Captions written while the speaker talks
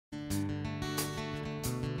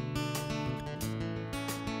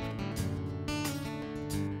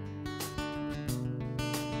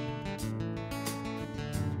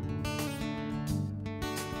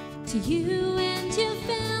to you and your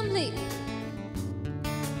family.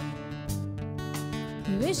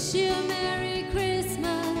 We wish you a Merry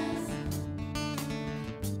Christmas.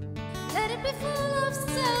 Let it be full of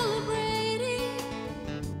celebrating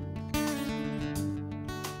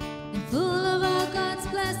and full of all God's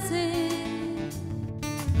blessings.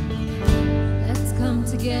 Let's come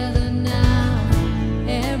together now.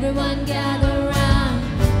 Everyone gather round.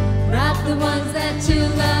 Wrap the ones that you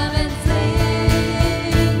love and sing.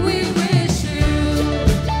 We wish you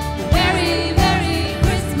a very, Merry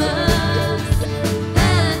Christmas.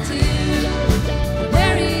 And to you a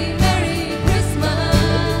very, Merry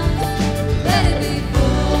Christmas. Let it be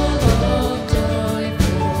full of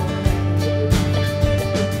joyful.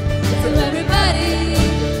 So everybody,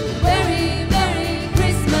 a very, Merry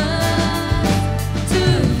Christmas to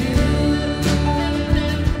you.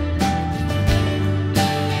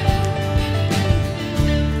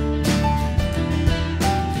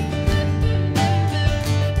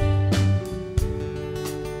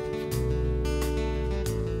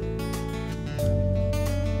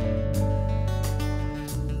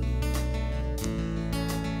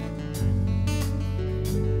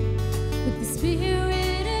 With the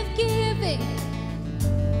spirit of giving,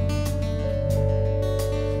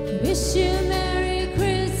 we wish you a Merry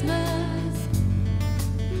Christmas.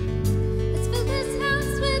 Let's fill this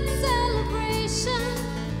house with celebration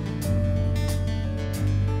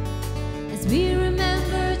as we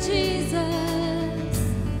remember Jesus.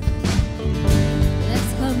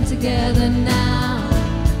 Let's come together now.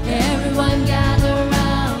 Everyone gather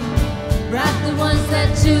round. Wrap the ones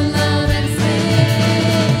that you love and sing.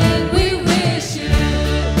 We wish you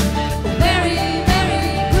a very, Merry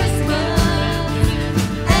Christmas.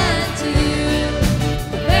 And to you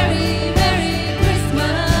a very, Merry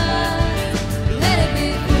Christmas. Let it be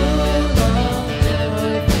full of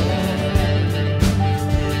joyful.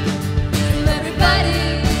 So everybody,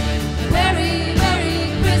 a very, Merry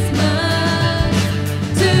Christmas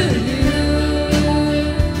to you.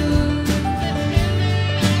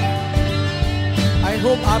 I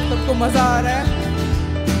hope आप सबको मजा आ रहा है.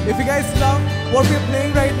 If you guys love what we're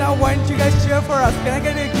playing right now, why don't you guys cheer for us? Can I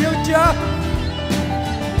get a cute cheer?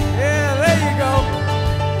 Yeah, there you go.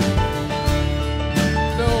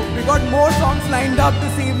 So we got more songs lined up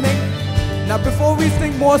this evening. Now before we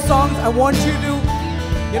sing more songs, I want you to,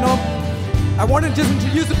 I want to just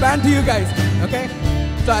introduce the band to you guys, okay?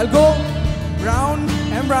 So I'll go round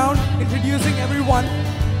and round introducing everyone.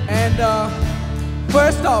 And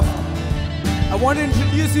first off, I want to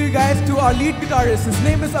introduce you guys to our lead guitarist. His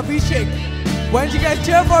name is Abhishek. Why don't you guys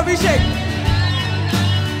cheer for Abhishek?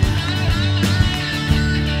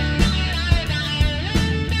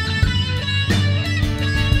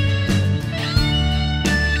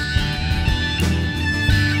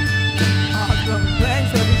 Awesome.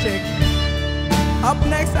 Thanks, Abhishek. Up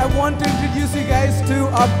next, I want to introduce you guys to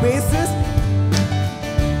our bassist.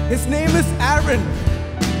 His name is Aaron.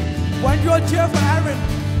 Why don't you all cheer for Aaron?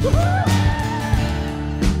 Woo-hoo!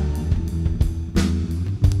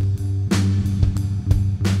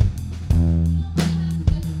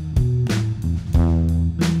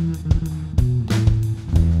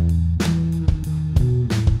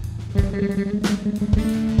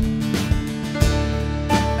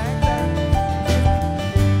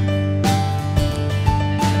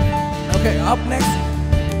 Okay, up next,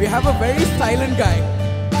 we have a very silent guy,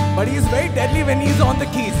 but he's very deadly when he's on the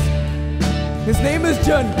keys. His name is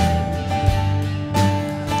Jun.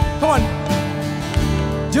 Come on.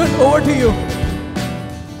 Jun, over to you.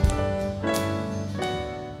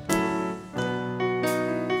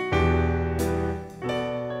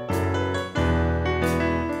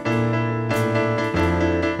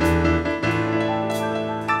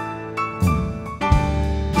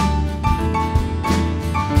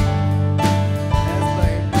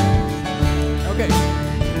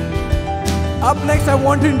 Up next, I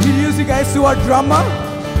want to introduce you guys to our drummer.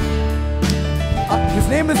 His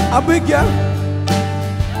name is Abhigya.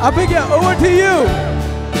 Abhigya, over to you.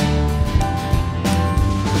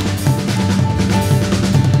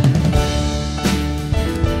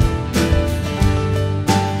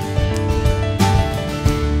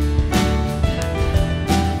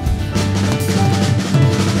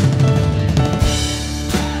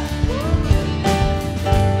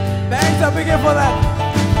 Thanks, Abhigya, for that.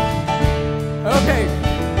 Okay,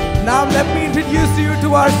 now let me introduce you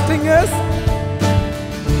to our singers.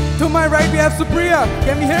 To my right, we have Supriya.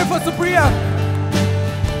 Can we hear it for Supriya?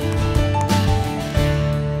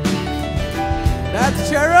 That's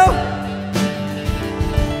Cheryl.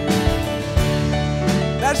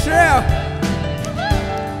 That's Shreya.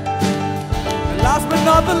 And last but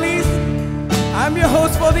not the least, I'm your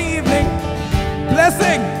host for the evening,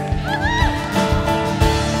 Blessing.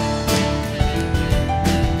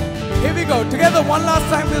 Here we go. Together, one last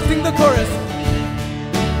time, we'll sing the chorus.